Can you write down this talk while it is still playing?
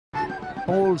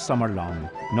All summer long,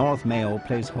 North Mayo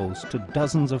plays host to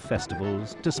dozens of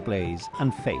festivals, displays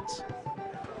and fetes.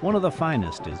 One of the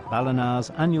finest is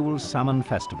Ballina's annual Salmon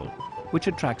Festival, which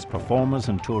attracts performers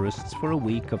and tourists for a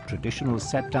week of traditional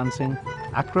set dancing,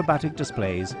 acrobatic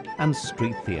displays and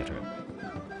street theatre.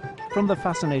 From the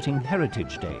fascinating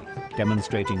Heritage Day,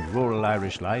 demonstrating rural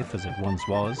Irish life as it once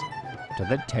was, to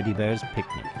the Teddy Bears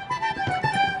Picnic.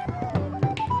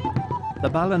 The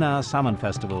Ballina Salmon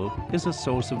Festival is a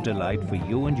source of delight for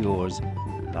you and yours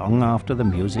long after the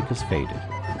music has faded.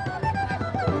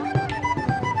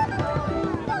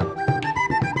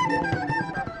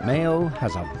 Mayo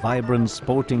has a vibrant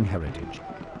sporting heritage.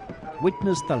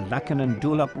 Witness the Lacan and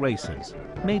Dulap races,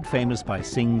 made famous by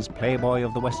Singh's Playboy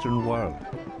of the Western World.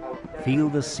 Feel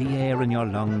the sea air in your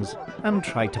lungs and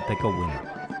try to pick a winner.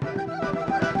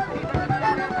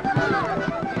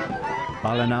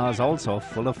 Ballina is also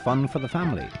full of fun for the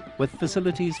family, with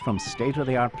facilities from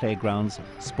state-of-the-art playgrounds,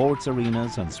 sports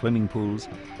arenas and swimming pools,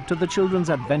 to the Children's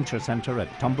Adventure Centre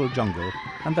at Tumble Jungle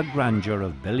and the grandeur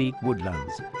of Belleek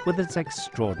Woodlands, with its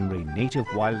extraordinary native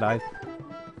wildlife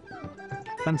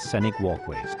and scenic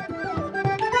walkways.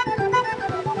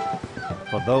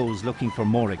 For those looking for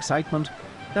more excitement,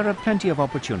 there are plenty of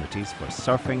opportunities for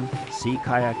surfing, sea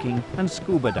kayaking and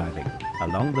scuba diving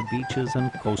along the beaches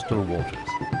and coastal waters.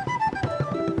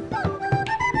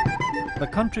 The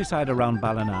countryside around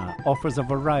Ballina offers a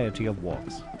variety of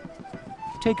walks.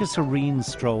 Take a serene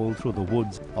stroll through the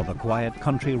woods or the quiet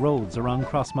country roads around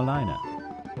Crossmolina.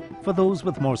 For those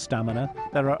with more stamina,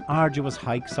 there are arduous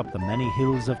hikes up the many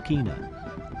hills of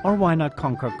Keena. Or why not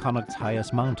conquer Connacht's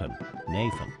highest mountain,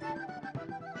 Nathan?